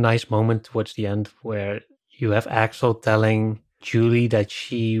one nice moment towards the end where you have Axel telling Julie that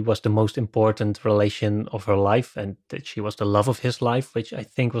she was the most important relation of her life and that she was the love of his life, which I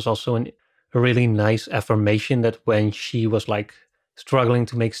think was also a really nice affirmation that when she was like struggling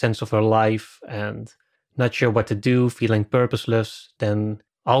to make sense of her life and not sure what to do, feeling purposeless, then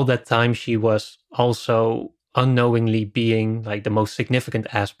all that time she was also unknowingly being like the most significant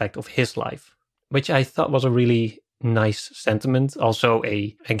aspect of his life, which I thought was a really nice sentiment. Also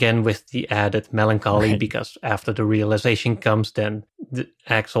again with the added melancholy, right, because after the realization comes, then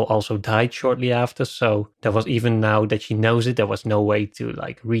Axel also died shortly after. So there was, even now that she knows it, there was no way to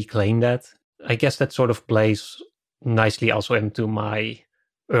like reclaim that. I guess that sort of plays nicely also into my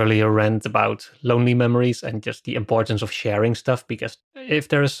earlier rant about lonely memories and just the importance of sharing stuff, because if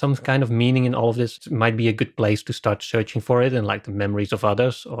there is some kind of meaning in all of this, it might be a good place to start searching for it in like the memories of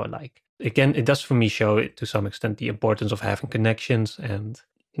others. Or like, again, it does for me show it to some extent the importance of having connections and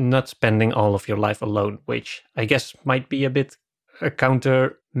not spending all of your life alone, which I guess might be a bit a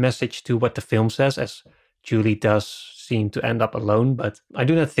counter message to what the film says, as Julie does seem to end up alone. But I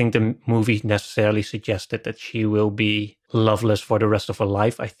do not think the movie necessarily suggested that she will be loveless for the rest of her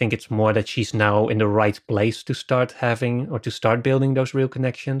life. I think it's more that she's now in the right place to start having or to start building those real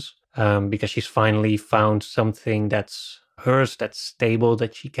connections, because she's finally found something that's hers, that's stable,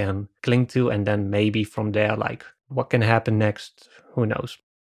 that she can cling to. And then maybe from there, like, what can happen next? Who knows?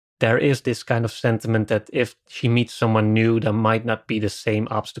 There is this kind of sentiment that if she meets someone new, there might not be the same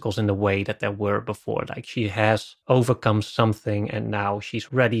obstacles in the way that there were before. Like, she has overcome something and now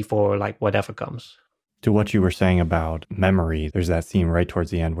she's ready for like whatever comes. To what you were saying about memory, there's that scene right towards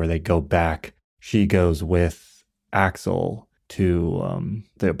the end where they go back. She goes with Axel to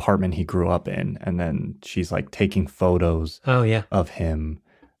the apartment he grew up in, and then she's like taking photos of him.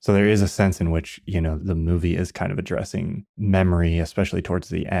 So there is a sense in which, you know, the movie is kind of addressing memory, especially towards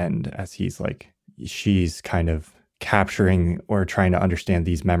the end, as she's kind of capturing or trying to understand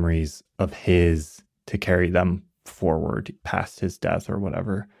these memories of his to carry them forward past his death or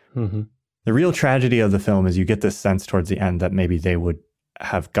whatever. Mm-hmm. The real tragedy of the film is you get this sense towards the end that maybe they would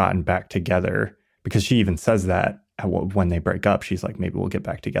have gotten back together, because she even says that when they break up, she's like, maybe we'll get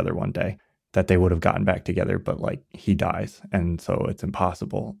back together one day. that they would have gotten back together, but like he dies. And so it's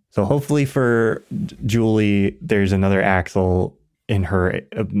impossible. So hopefully for Julie, there's another Axel in her,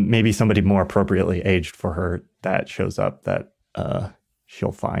 maybe somebody more appropriately aged for her that shows up that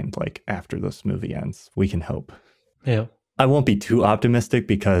she'll find like after this movie ends. We can hope. Yeah. I won't be too optimistic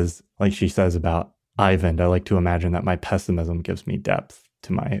because like she says about Ivan, I like to imagine that my pessimism gives me depth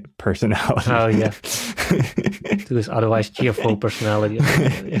to my personality. Oh, yeah. To his otherwise cheerful personality.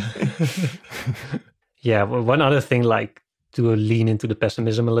 Yeah. Yeah, well, one other thing, like, to lean into the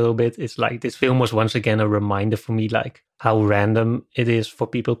pessimism a little bit, is like this film was once again a reminder for me, like, how random it is for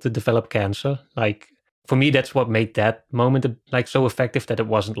people to develop cancer. Like, for me, that's what made that moment like so effective, that it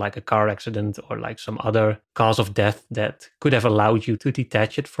wasn't like a car accident or like some other cause of death that could have allowed you to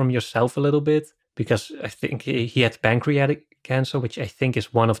detach it from yourself a little bit. Because I think he had pancreatic cancer, which I think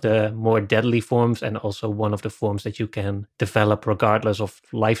is one of the more deadly forms and also one of the forms that you can develop regardless of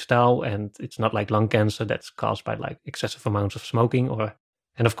lifestyle. And it's not like lung cancer that's caused by like excessive amounts of smoking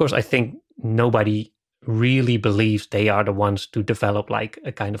and of course, I think nobody really believes they are the ones to develop like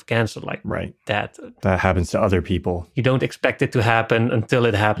a kind of cancer like right. that. That happens to other people. You don't expect it to happen until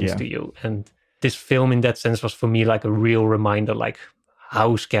it happens to you. And this film in that sense was for me like a real reminder, like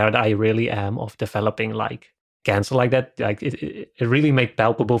how scared I really am of developing like cancer like that. Like it really made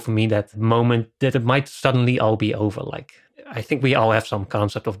palpable for me that moment that it might suddenly all be over. Like I think we all have some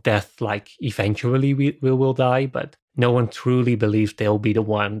concept of death, like eventually we will die, but no one truly believes they'll be the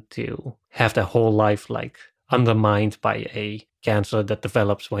one to have their whole life like undermined by a cancer that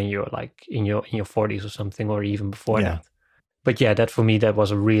develops when you're like in your 40s or something, or even before that. But yeah, that for me, that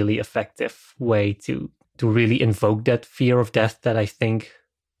was a really effective way to really invoke that fear of death that I think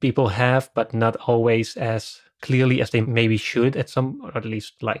people have, but not always as clearly as they maybe should at some, or at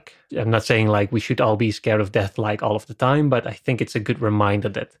least like, I'm not saying like we should all be scared of death like all of the time, but I think it's a good reminder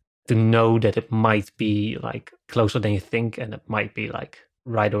that to know that it might be like closer than you think, and it might be like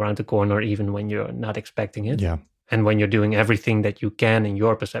right around the corner, even when you're not expecting it. Yeah. And when you're doing everything that you can in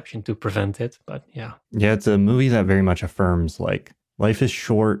your perception to prevent it. But yeah. Yeah, it's a movie that very much affirms like life is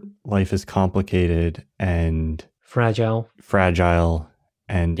short, life is complicated and fragile.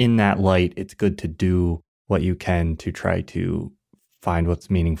 And in that light, it's good to do what you can to try to find what's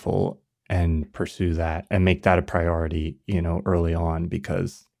meaningful and pursue that and make that a priority, early on,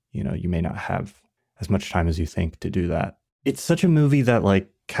 because, you may not have as much time as you think to do that. It's such a movie that like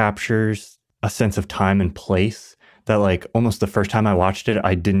captures a sense of time and place that like almost the first time I watched it,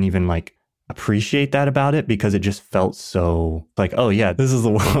 I didn't even like appreciate that about it, because it just felt so like, oh yeah, this is the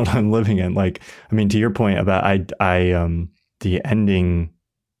world I'm living in. Like, I mean, to your point about the ending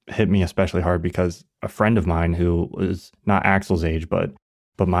hit me especially hard because a friend of mine who was not Axel's age, but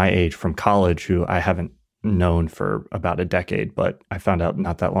my age from college, who I haven't known for about a decade, but I found out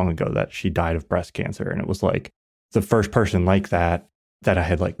not that long ago that she died of breast cancer. And it was like the first person like that I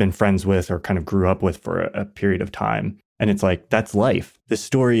had like been friends with or kind of grew up with for a period of time. And it's like, that's life. This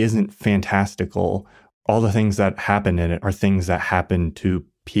story isn't fantastical. All the things that happen in it are things that happen to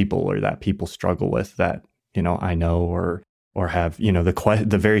people or that people struggle with that, I know or have,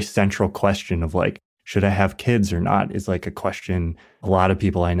 the very central question of like, should I have kids or not is like a question a lot of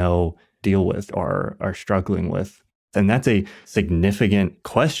people I know deal with or are struggling with. And that's a significant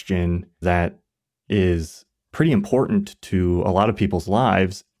question that is pretty important to a lot of people's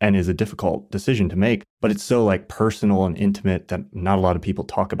lives and is a difficult decision to make. But it's so like personal and intimate that not a lot of people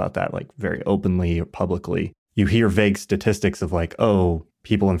talk about that like very openly or publicly. You hear vague statistics of like, oh,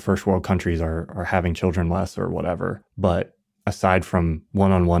 people in first world countries are having children less or whatever. But aside from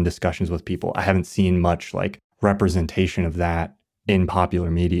one-on-one discussions with people, I haven't seen much like representation of that in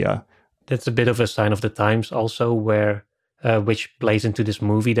popular media. That's a bit of a sign of the times also, where which plays into this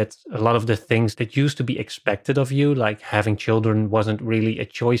movie, that a lot of the things that used to be expected of you, like having children, wasn't really a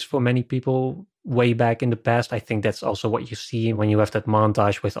choice for many people way back in the past. I think that's also what you see when you have that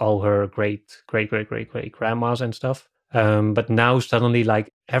montage with all her great grandmas and stuff. But now suddenly, like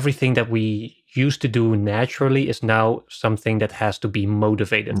everything that we used to do naturally is now something that has to be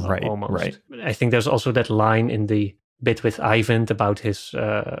motivated almost. Right. I think there's also that line in the bit with Ivan about his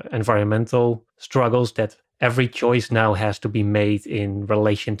environmental struggles, that every choice now has to be made in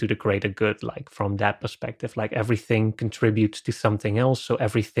relation to the greater good, like from that perspective, like everything contributes to something else. So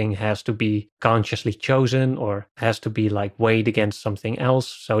everything has to be consciously chosen or has to be like weighed against something else.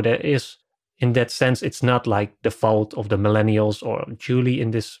 So there is, in that sense, it's not like the fault of the millennials or Julie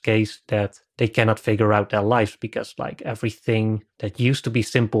in this case that they cannot figure out their lives, because like everything that used to be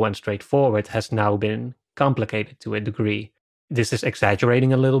simple and straightforward has now been complicated to a degree. This is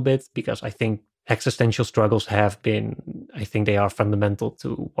exaggerating a little bit, because I think existential struggles have been, I think they are fundamental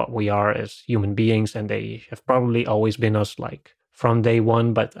to what we are as human beings, and they have probably always been us like from day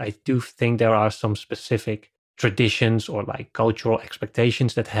one. But I do think there are some specific traditions or like cultural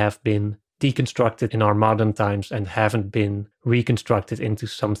expectations that have been deconstructed in our modern times and haven't been reconstructed into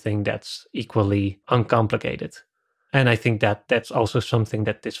something that's equally uncomplicated. And I think that that's also something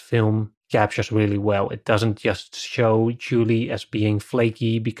that this film captures really well. It doesn't just show Julie as being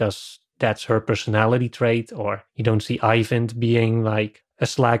flaky because that's her personality trait, or you don't see Ivan being like a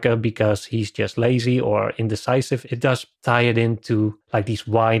slacker because he's just lazy or indecisive. It does tie it into like these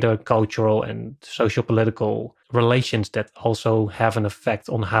wider cultural and social political relations that also have an effect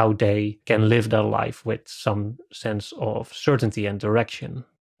on how they can live their life with some sense of certainty and direction.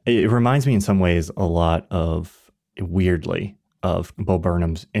 It reminds me in some ways a lot of, weirdly, of Bo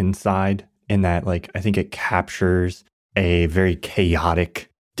Burnham's Inside, in that like I think it captures a very chaotic,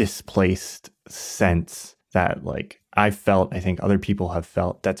 displaced sense that like I felt, I think other people have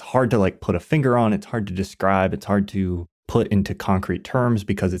felt, that's hard to like put a finger on, it's hard to describe, it's hard to put into concrete terms,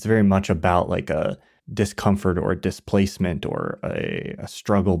 because it's very much about like a discomfort or a displacement or a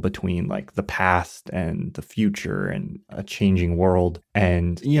struggle between like the past and the future and a changing world.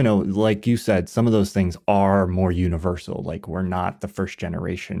 And, you know, like you said, some of those things are more universal. Like we're not the first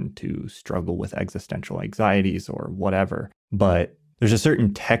generation to struggle with existential anxieties or whatever, but there's a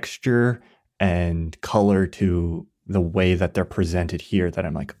certain texture and color to the way that they're presented here that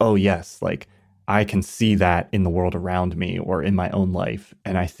I'm like, oh yes, like I can see that in the world around me or in my own life.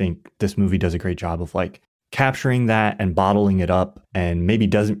 And I think this movie does a great job of like capturing that and bottling it up, and maybe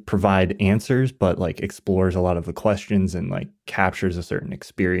doesn't provide answers, but like explores a lot of the questions and like captures a certain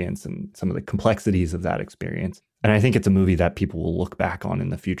experience and some of the complexities of that experience. And I think it's a movie that people will look back on in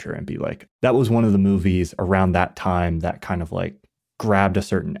the future and be like, that was one of the movies around that time that kind of like grabbed a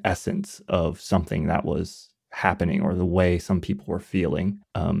certain essence of something that was happening or the way some people were feeling.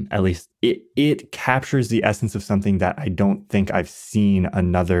 At least it captures the essence of something that I don't think I've seen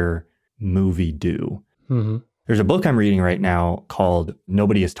another movie do. Mm-hmm. There's a book I'm reading right now called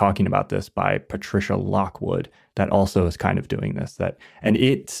Nobody Is Talking About This by Patricia Lockwood that also is kind of doing this. And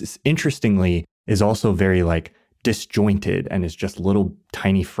it's interestingly is also very like disjointed and is just little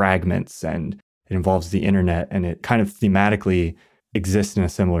tiny fragments, and it involves the internet, and it kind of thematically exist in a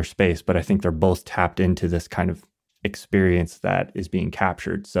similar space, but I think they're both tapped into this kind of experience that is being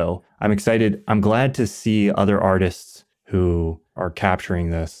captured. So I'm excited. I'm glad to see other artists who are capturing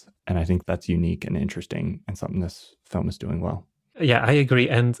this. And I think that's unique and interesting and something this film is doing well. Yeah, I agree.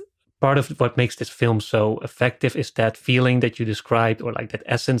 And part of what makes this film so effective is that feeling that you described, or like that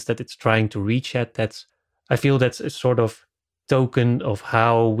essence that it's trying to reach at. I feel that's a sort of token of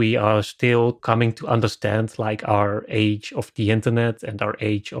how we are still coming to understand like our age of the internet and our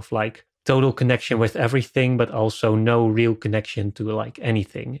age of like total connection with everything, but also no real connection to like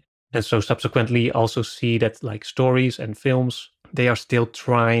anything. And so subsequently also see that like stories and films, they are still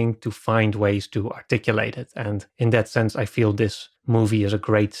trying to find ways to articulate it. And in that sense, I feel this movie is a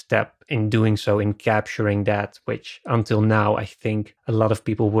great step in doing so, in capturing that, which until now, I think a lot of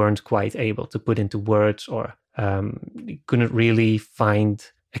people weren't quite able to put into words, or couldn't really find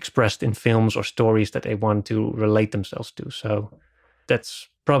expressed in films or stories that they want to relate themselves to. So that's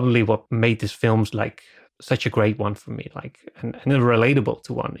probably what made this film like such a great one for me, like and a relatable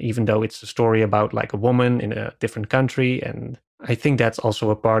to one, even though it's a story about like a woman in a different country. And I think that's also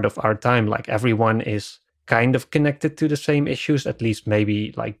a part of our time. Like everyone is kind of connected to the same issues, at least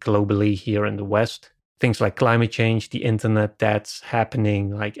maybe like globally here in the West. Things like climate change, the internet, that's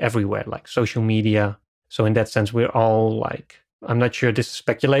happening like everywhere, like social media. So in that sense, we're all like, I'm not sure, this is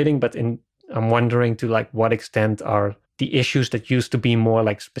speculating, but I'm wondering to like what extent are the issues that used to be more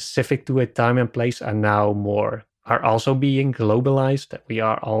like specific to a time and place are also being globalized, that we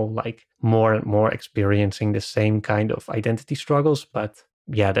are all like more and more experiencing the same kind of identity struggles. But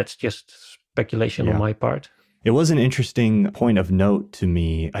yeah, that's just speculation on my part. It was an interesting point of note to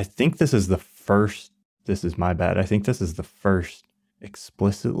me. I think this is my bad. I think this is the first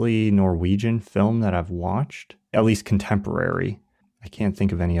explicitly Norwegian film that I've watched, at least contemporary. I can't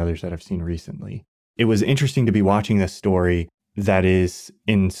think of any others that I've seen recently. It was interesting to be watching this story that is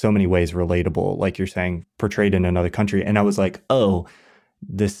in so many ways relatable, like you're saying, portrayed in another country. And I was like, oh,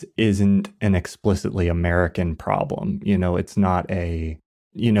 this isn't an explicitly American problem. You know, it's not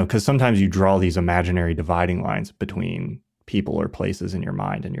because sometimes you draw these imaginary dividing lines between people or places in your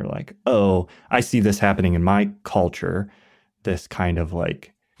mind, and you're like, oh, I see this happening in my culture, this kind of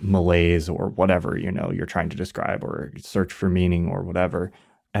like malaise or whatever, you're trying to describe or search for meaning or whatever.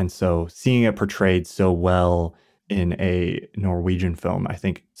 And so seeing it portrayed so well in a Norwegian film, I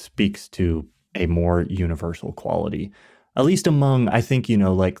think speaks to a more universal quality. At least among, I think,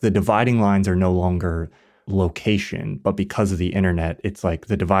 like the dividing lines are no longer location, but because of the internet, it's like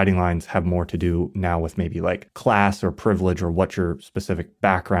the dividing lines have more to do now with maybe like class or privilege or what your specific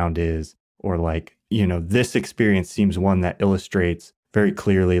background is, or like, this experience seems one that illustrates very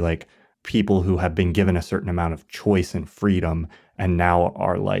clearly like people who have been given a certain amount of choice and freedom and now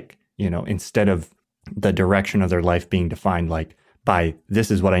are like, instead of the direction of their life being defined like by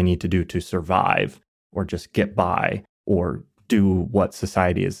this is what I need to do to survive or just get by or do what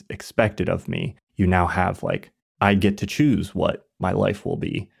society is expected of me, you now have like, I get to choose what my life will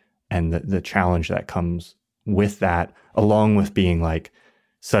be. And the challenge that comes with that, along with being like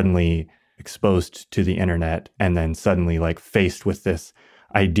suddenly exposed to the internet and then suddenly like faced with this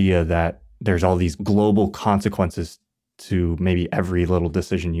idea that there's all these global consequences to maybe every little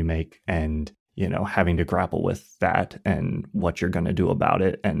decision you make and, having to grapple with that and what you're going to do about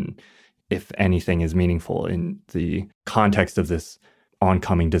it. And if anything is meaningful in the context of this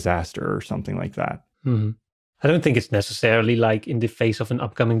oncoming disaster or something like that. Mm-hmm. I don't think it's necessarily like in the face of an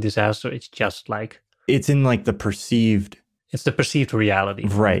upcoming disaster. It's just like... It's in like the perceived... It's the perceived reality.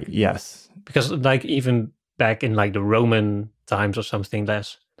 Right, yes. Because like even back in like the Roman times or something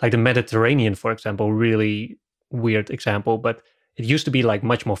less, like the Mediterranean, for example, really weird example, but it used to be like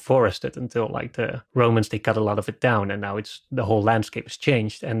much more forested until like the Romans, they cut a lot of it down and now it's the whole landscape has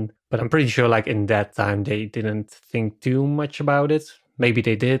changed. But I'm pretty sure like in that time, they didn't think too much about it. Maybe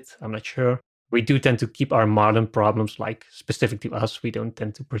they did, I'm not sure. We do tend to keep our modern problems like specific to us. We don't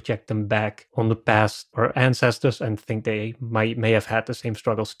tend to project them back on the past or ancestors and think they may have had the same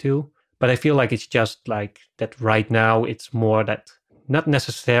struggles too. But I feel like it's just like that right now, it's more that not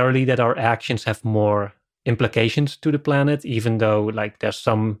necessarily that our actions have more implications to the planet, even though like there's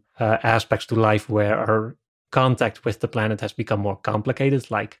some aspects to life where our contact with the planet has become more complicated.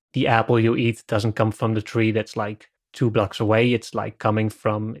 Like the apple you eat doesn't come from the tree that's like 2 blocks away. It's like coming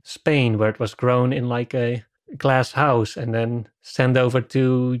from Spain where it was grown in like a glass house and then sent over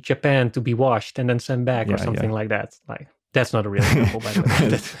to Japan to be washed and then sent back or something like that. Like that's not a real example, by the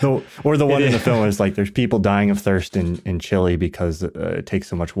way. Or the one in the film is like there's people dying of thirst in Chile because it takes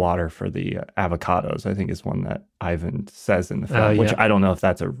so much water for the avocados, I think is one that Ivan says in the film, which I don't know if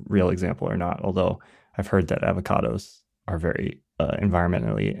that's a real example or not, although I've heard that avocados are very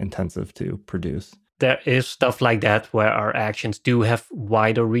environmentally intensive to produce. There is stuff like that where our actions do have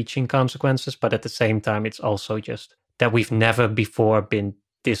wider reaching consequences, but at the same time, it's also just that we've never before been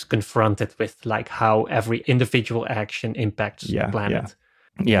this confronted with like how every individual action impacts the planet.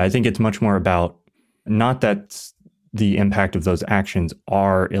 Yeah, I think it's much more about not that the impact of those actions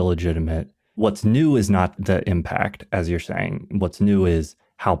are illegitimate. What's new is not the impact, as you're saying. What's new is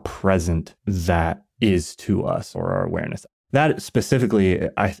how present that is to us or our awareness. That specifically,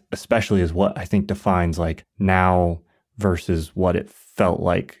 especially is what I think defines like now versus what it felt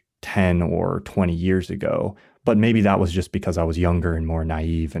like 10 or 20 years ago. But maybe that was just because I was younger and more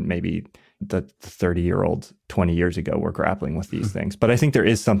naive, and maybe the 30-year-olds 20 years ago were grappling with these things. But I think there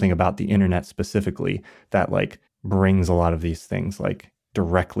is something about the internet specifically that like brings a lot of these things like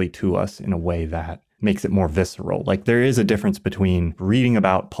directly to us in a way that makes it more visceral. Like there is a difference between reading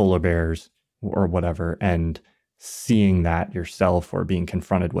about polar bears or whatever and seeing that yourself or being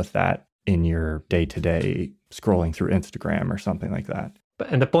confronted with that in your day-to-day scrolling through Instagram or something like that.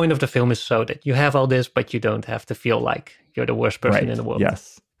 And the point of the film is so that you have all this, but you don't have to feel like you're the worst person in the world.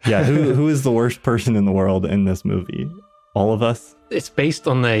 Yes. Yeah. Who is the worst person in the world in this movie? All of us? It's based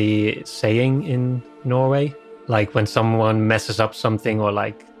on a saying in Norway. Like when someone messes up something or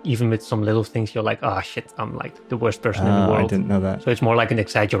like even with some little things, you're like, oh shit, I'm like the worst person in the world. I didn't know that. So it's more like an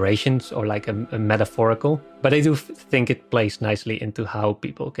exaggeration or like a metaphorical. But I do think it plays nicely into how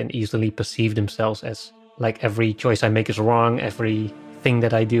people can easily perceive themselves as like every choice I make is wrong, every thing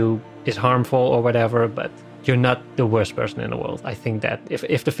that I do is harmful or whatever, but you're not the worst person in the world. I think that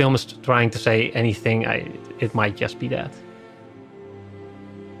if the film is trying to say anything, it might just be that.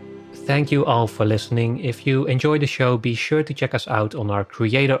 Thank you all for listening. If you enjoy the show, be sure to check us out on our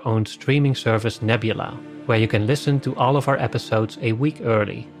creator-owned streaming service Nebula, where you can listen to all of our episodes a week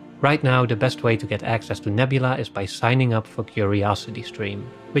early. Right now, the best way to get access to Nebula is by signing up for CuriosityStream,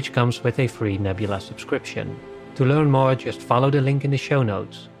 which comes with a free Nebula subscription. To learn more, just follow the link in the show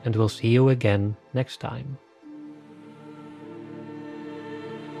notes, and we'll see you again next time.